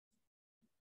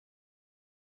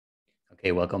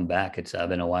Okay, welcome back. It's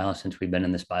been a while since we've been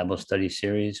in this Bible study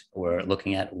series. We're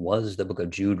looking at was the book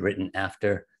of Jude written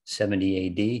after 70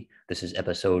 AD? This is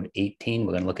episode 18.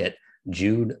 We're going to look at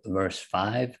Jude verse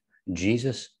 5.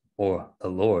 Jesus or the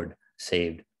Lord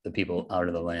saved the people out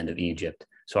of the land of Egypt.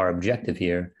 So our objective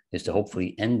here is to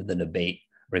hopefully end the debate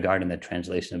regarding the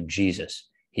translation of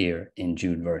Jesus here in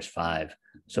Jude verse 5.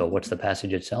 So what's the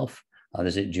passage itself?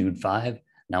 This is Jude 5.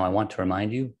 Now I want to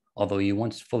remind you, although you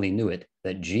once fully knew it,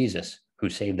 that Jesus, who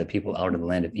saved the people out of the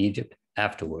land of Egypt,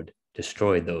 afterward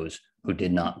destroyed those who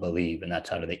did not believe. And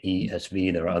that's out of the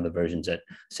ESV. There are other versions that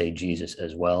say Jesus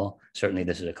as well. Certainly,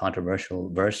 this is a controversial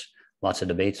verse. Lots of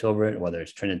debates over it, whether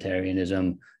it's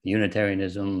Trinitarianism,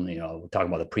 Unitarianism, we're talking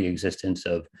about the pre-existence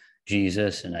of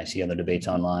Jesus. And I see other debates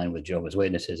online with Jehovah's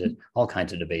Witnesses, and all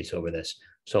kinds of debates over this.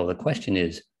 So the question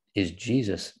is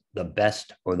Jesus the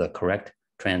best or the correct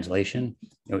translation?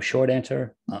 Short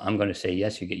answer, I'm going to say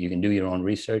yes. You can do your own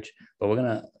research, but we're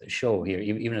going to show here,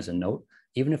 even as a note,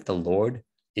 even if the Lord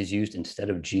is used instead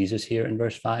of Jesus here in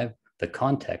verse 5, the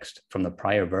context from the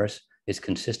prior verse is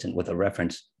consistent with a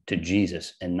reference to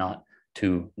Jesus and not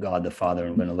to God the Father.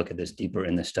 And we're going to look at this deeper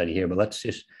in the study here, but let's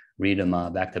just read them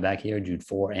back to back here, Jude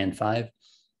 4 and 5.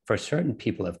 For certain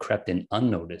people have crept in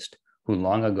unnoticed, who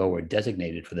long ago were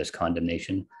designated for this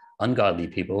condemnation, ungodly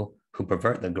people who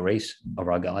pervert the grace of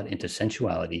our God into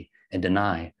sensuality and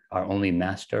deny our only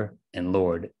Master and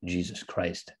Lord, Jesus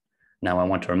Christ. Now, I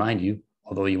want to remind you,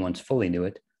 although you once fully knew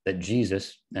it, that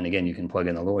Jesus, and again, you can plug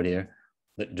in the Lord here,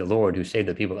 the Lord who saved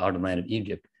the people out of the land of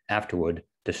Egypt, afterward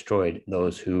destroyed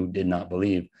those who did not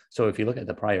believe. So if you look at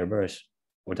the prior verse,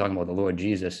 we're talking about the Lord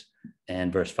Jesus,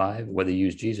 and verse 5, whether you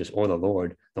use Jesus or the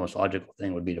Lord, the most logical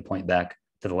thing would be to point back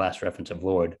to the last reference of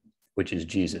Lord, which is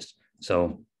Jesus.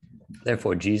 So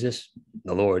therefore, Jesus,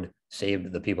 the Lord,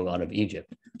 saved the people out of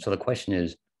Egypt. So the question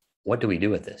is, what do we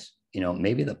do with this?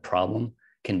 Maybe the problem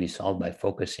can be solved by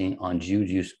focusing on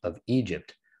Jude's use of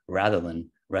Egypt rather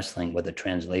than wrestling with the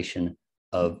translation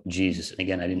of Jesus. And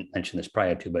again, I didn't mention this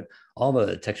prior to, but all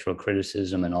the textual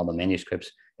criticism and all the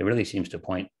manuscripts, it really seems to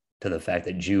point to the fact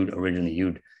that Jude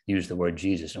originally used the word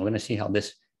Jesus. And we're going to see how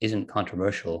this isn't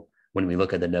controversial when we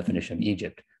look at the definition of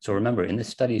Egypt. So remember, in this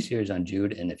study series on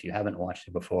Jude, and if you haven't watched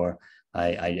it before,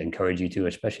 I encourage you to,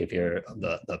 especially if you're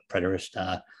the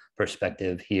preterist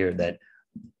perspective here, that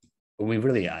we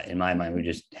really, in my mind, we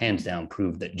just hands down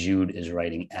proved that Jude is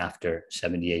writing after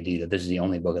 70 AD, that this is the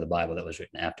only book of the Bible that was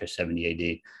written after 70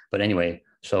 AD. But anyway,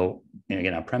 so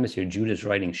again, our premise here, Jude is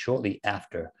writing shortly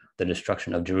after the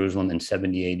destruction of Jerusalem in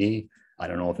 70 AD. I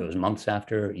don't know if it was months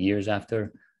after, years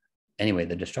after. Anyway,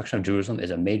 the destruction of Jerusalem is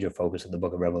a major focus of the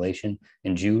book of Revelation,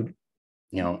 and Jude,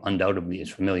 undoubtedly is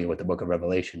familiar with the book of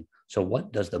Revelation. So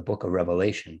what does the book of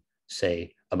Revelation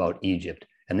say about Egypt?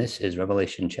 And this is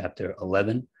Revelation chapter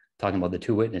 11, talking about the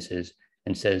two witnesses,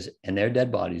 and says, and their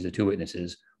dead bodies, the two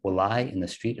witnesses, will lie in the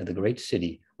street of the great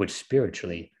city, which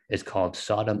spiritually is called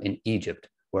Sodom in Egypt,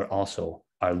 where also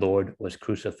our Lord was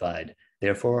crucified.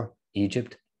 Therefore,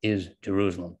 Egypt is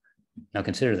Jerusalem. Now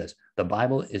consider this. The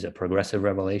Bible is a progressive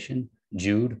revelation.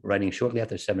 Jude, writing shortly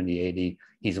after 70 AD,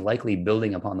 he's likely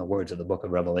building upon the words of the book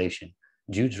of Revelation.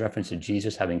 Jude's reference to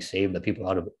Jesus having saved the people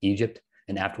out of Egypt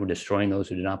and afterward destroying those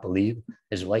who did not believe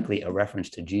is likely a reference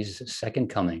to Jesus' second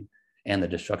coming and the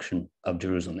destruction of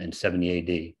Jerusalem in 70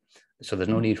 AD. So there's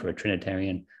no need for a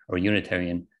Trinitarian or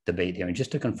Unitarian debate here. And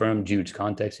just to confirm Jude's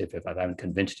context, if I haven't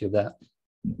convinced you of that,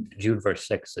 Jude verse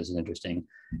 6 is interesting.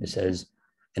 It says,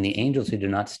 and the angels who do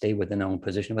not stay within their own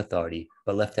position of authority,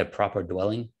 but left their proper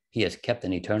dwelling, he has kept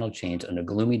in eternal chains under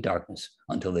gloomy darkness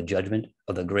until the judgment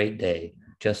of the great day,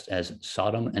 just as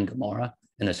Sodom and Gomorrah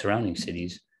and the surrounding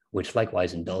cities, which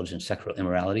likewise indulged in sexual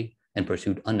immorality and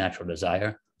pursued unnatural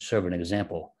desire, serve an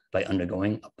example by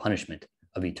undergoing a punishment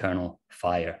of eternal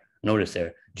fire. Notice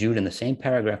there, Jude, in the same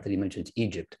paragraph that he mentions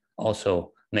Egypt,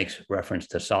 also makes reference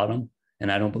to Sodom. And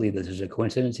I don't believe this is a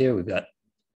coincidence here. We've got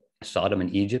Sodom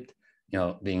and Egypt,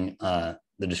 being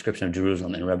the description of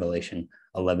Jerusalem in Revelation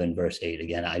 11, verse 8.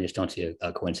 Again, I just don't see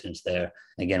a coincidence there.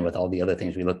 Again, with all the other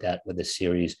things we looked at with this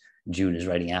series, Jude is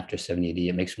writing after 70 AD.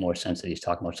 It makes more sense that he's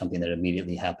talking about something that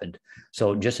immediately happened.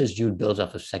 So just as Jude builds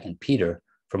off of 2 Peter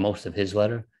for most of his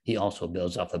letter, he also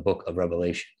builds off the book of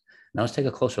Revelation. Now let's take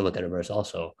a closer look at a verse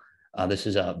also. This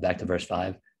is back to verse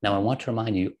 5. Now I want to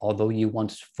remind you, although you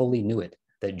once fully knew it,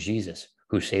 that Jesus,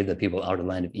 who saved the people out of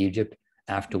the land of Egypt,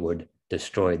 afterward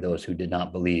destroyed those who did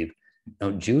not believe.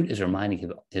 Now, Jude is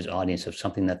reminding his audience of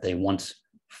something that they once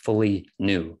fully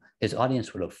knew. His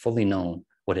audience would have fully known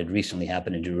what had recently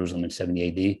happened in Jerusalem in 70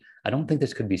 AD. I don't think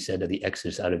this could be said of the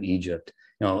Exodus out of Egypt.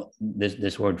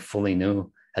 This word fully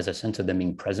knew has a sense of them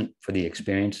being present for the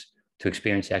experience, to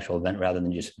experience the actual event rather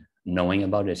than just knowing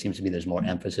about it. It seems to be there's more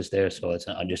emphasis there. So it's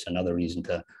just another reason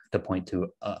to point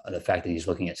to the fact that he's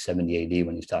looking at 70 AD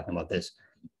when he's talking about this.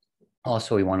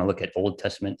 Also, we want to look at Old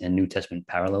Testament and New Testament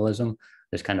parallelism.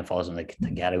 This kind of falls in the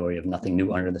category of nothing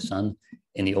new under the sun.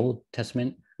 In the Old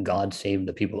Testament, God saved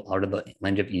the people out of the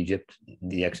land of Egypt,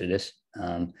 the Exodus,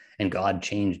 and God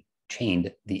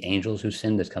chained the angels who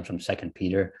sinned. This comes from 2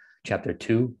 Peter chapter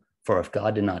 2. For if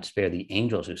God did not spare the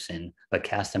angels who sinned, but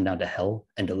cast them down to hell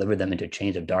and delivered them into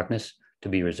chains of darkness to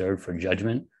be reserved for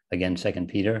judgment. Again, 2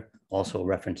 Peter also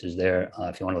references there.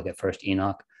 If you want to look at 1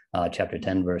 Enoch, chapter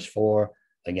 10, verse 4.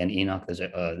 Again, Enoch, there's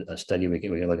a study, we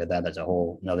can look at that. That's a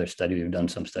whole another study. We've done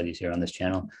some studies here on this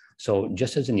channel. So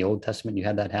just as in the Old Testament, you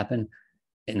had that happen,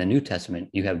 in the New Testament,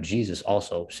 you have Jesus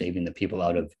also saving the people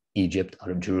out of Egypt, out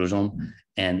of Jerusalem,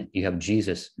 and you have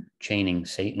Jesus chaining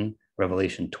Satan.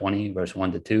 Revelation 20, verse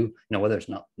 1-2. Whether it's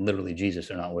not literally Jesus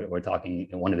or not, we're talking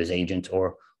one of his agents,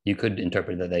 or you could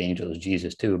interpret that the angel is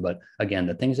Jesus too. But again,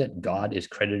 the things that God is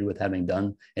credited with having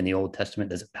done in the Old Testament,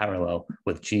 there's a parallel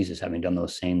with Jesus having done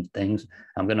those same things.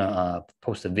 I'm going to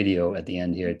post a video at the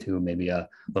end here too, maybe a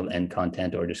little end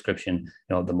content or description,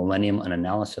 the millennium, an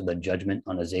analysis of the judgment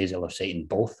on Azazel of Satan,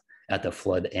 both at the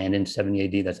flood and in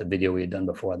 70 AD. That's a video we had done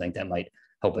before. I think that might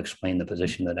help explain the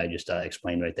position that I just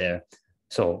explained right there.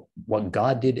 So what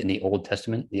God did in the Old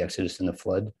Testament, the Exodus and the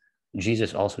flood,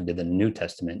 Jesus also did in the New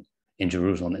Testament in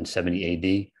Jerusalem in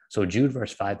 70 AD. So Jude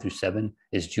verse 5-7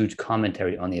 is Jude's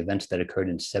commentary on the events that occurred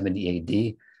in 70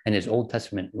 AD, and his Old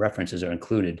Testament references are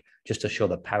included just to show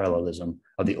the parallelism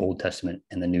of the Old Testament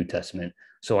and the New Testament.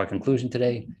 So our conclusion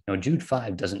today, Jude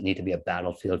 5 doesn't need to be a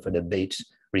battlefield for debates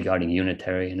regarding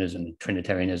Unitarianism,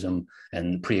 Trinitarianism,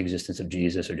 and pre-existence of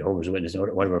Jesus or Jehovah's Witnesses,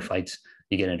 or whatever fights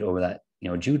you get into over that.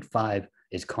 Jude 5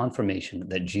 is confirmation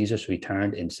that Jesus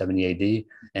returned in 70 AD,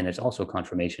 and it's also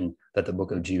confirmation that the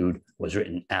book of Jude was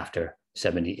written after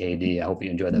 70 AD. I hope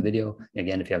you enjoyed that video.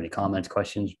 Again, if you have any comments,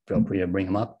 questions, feel free to bring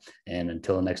them up. And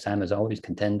until next time, as always,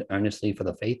 contend earnestly for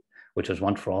the faith, which was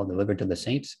once for all delivered to the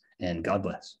saints, and God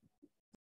bless.